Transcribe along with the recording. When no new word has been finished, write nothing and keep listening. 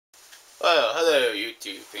Well, hello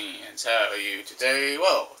YouTube fans, how are you today?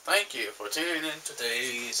 Well, thank you for tuning in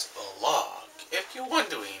today's vlog. If you're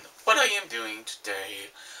wondering what I am doing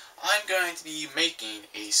today, I'm going to be making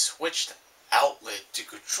a switched outlet to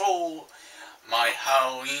control my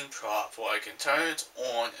Halloween prop where I can turn it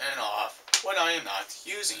on and off when I am not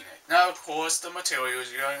using it. Now, of course, the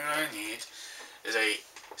materials you're going to need is a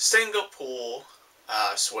single pole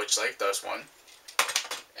switch like this one,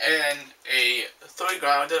 and a 3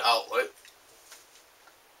 grounded outlet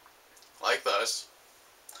like this,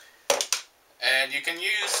 and you can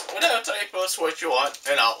use whatever type of switch you want,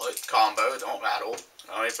 an outlet, combo, don't matter.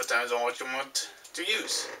 It depends on what you want to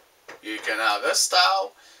use. You can have this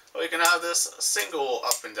style, or you can have this single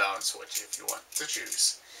up and down switch if you want to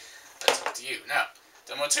choose. That's up to you. Now,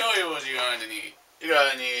 the materials you're going to need. You're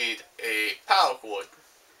going to need a power cord,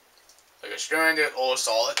 like a stranded or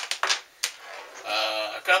solid,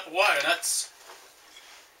 a couple wire nuts,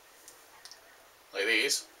 like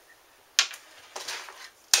these.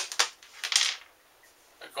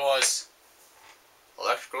 Of course,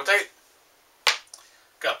 electrical tape, a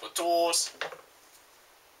couple of tools,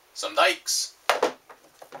 some dikes, a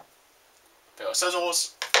pair of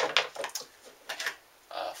scissors,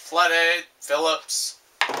 flathead, Phillips,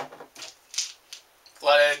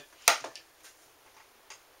 flathead,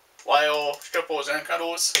 wire strippers and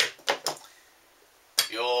cutters,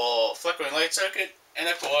 your flickering light circuit, and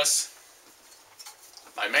of course,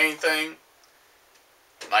 my main thing,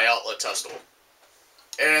 my outlet tester.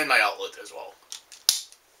 And my outlet as well,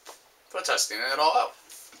 for testing it all out.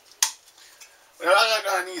 We're not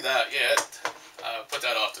going to need that yet. Put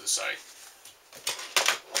that off to the side.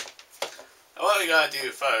 Now what we got to do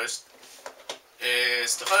first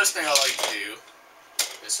is, the first thing I like to do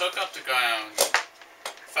is hook up the ground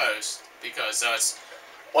first, because that's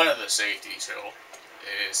one of the safeties here.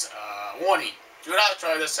 Is warning, do not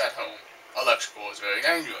try this at home. Electrical is very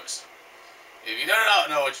dangerous. If you do not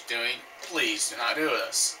know what you're doing, please do not do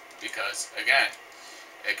this, because, again,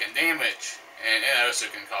 it can damage, and it also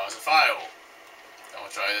can cause a fire.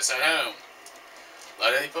 Don't try this at home.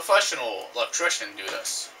 Let a professional electrician do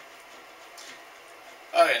this.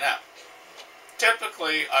 Okay, now,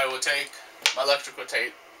 typically I will take my electrical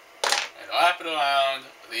tape and wrap it around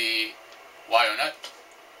the wire nut,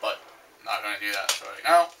 but I'm not going to do that right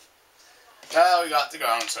now. Now we got the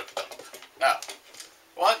ground hooked up. Now,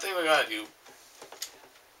 one thing we got to do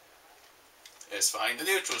is find the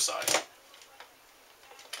neutral side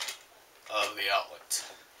of the outlet,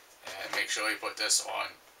 and make sure you put this on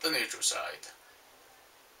the neutral side,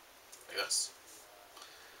 like this.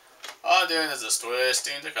 All I'm doing is just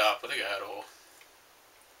twisting the copper together,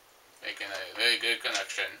 making a very good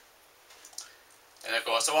connection, and of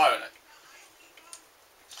course the wire nut.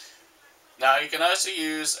 Now you can also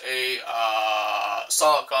use a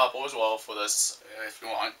solid copper as well for this if you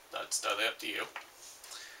want. That's totally up to you.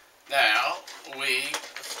 Now, we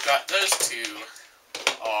got those two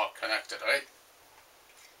all connected, right?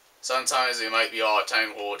 Sometimes they might be all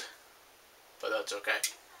tangled, but that's okay,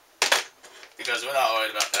 because we're not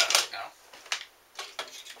worried about that right now.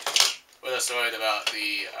 We're just worried about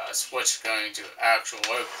the switch going to actually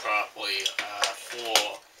work properly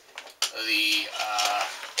for the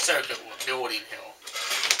circuit we're building here.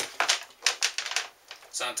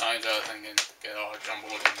 Sometimes everything can get all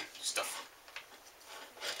jumbled and stuff.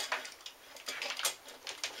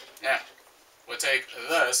 Now, we'll take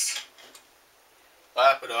this,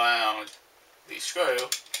 wrap it around the screw,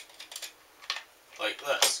 like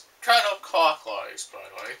this. Kind of clockwise, by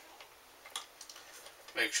the way.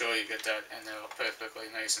 Make sure you get that in there perfectly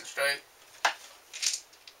nice and straight.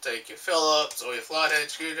 Take your Phillips or your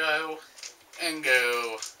flathead screwdriver and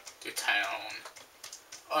go to town,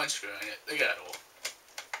 unscrewing it together.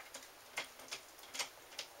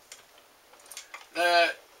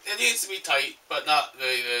 It needs to be tight, but not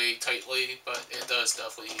very, very tightly, but it does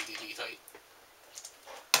definitely need to be tight.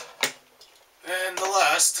 And the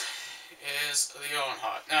last is the on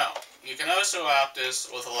hot. Now, you can also wrap this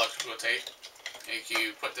with electrical tape. If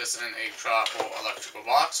you put this in a proper electrical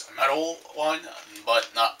box, a metal one, but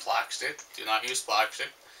not plastic. Do not use plastic.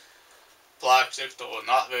 Plastic, though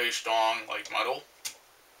not very strong like metal.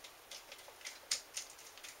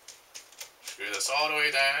 Screw this all the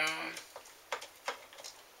way down.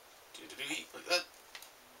 Like that.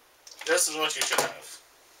 This is what you should have.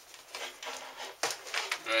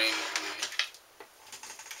 Bring the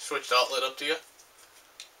switched outlet up to you.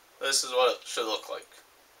 This is what it should look like.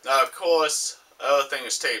 Now, of course, everything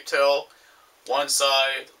is taped till. One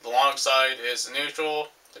side, the long side is the neutral,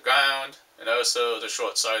 the ground, and also the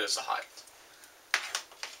short side is the hot.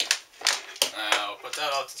 Now, put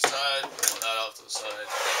that off to the side, put that off to the side.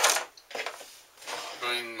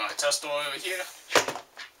 bring my tester over here.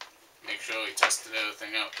 Make sure we tested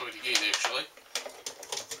everything out pretty good actually.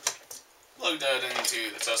 Plug that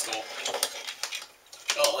into the tester.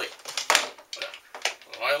 Golly.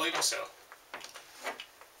 Why leave it so?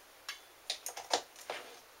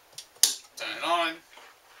 Turn it on.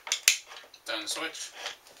 Turn the switch.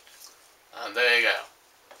 And there you go.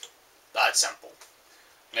 That's simple.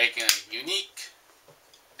 Making it unique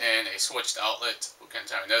and a switched outlet. We can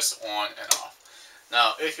turn this on and off.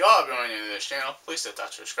 Now, if you are brand new to this channel, please hit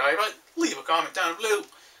that subscribe button. Leave a comment down below.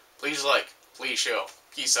 Please like. Please share.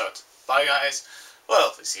 Peace out. Bye guys.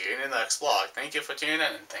 Well, see you in the next vlog. Thank you for tuning in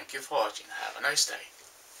and thank you for watching. Have a nice day.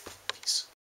 Peace.